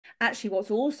actually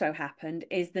what's also happened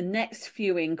is the next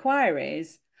few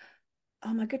inquiries,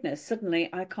 oh my goodness, suddenly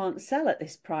I can't sell at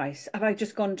this price. Have I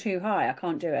just gone too high? I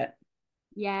can't do it.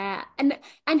 Yeah. And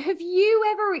have you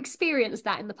ever experienced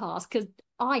that in the past? Because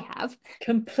I have.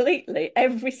 Completely.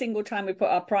 Every single time we put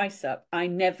our price up, I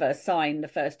never sign the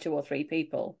first two or three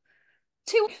people.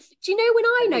 Too, do you know when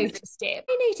I Amazing. noticed it?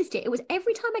 I noticed it. It was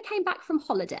every time I came back from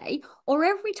holiday, or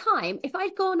every time if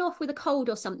I'd gone off with a cold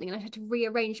or something and I had to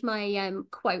rearrange my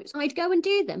quotes, I'd go and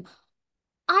do them.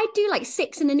 I'd do like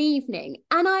six in an evening,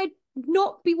 and I'd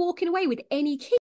not be walking away with any key.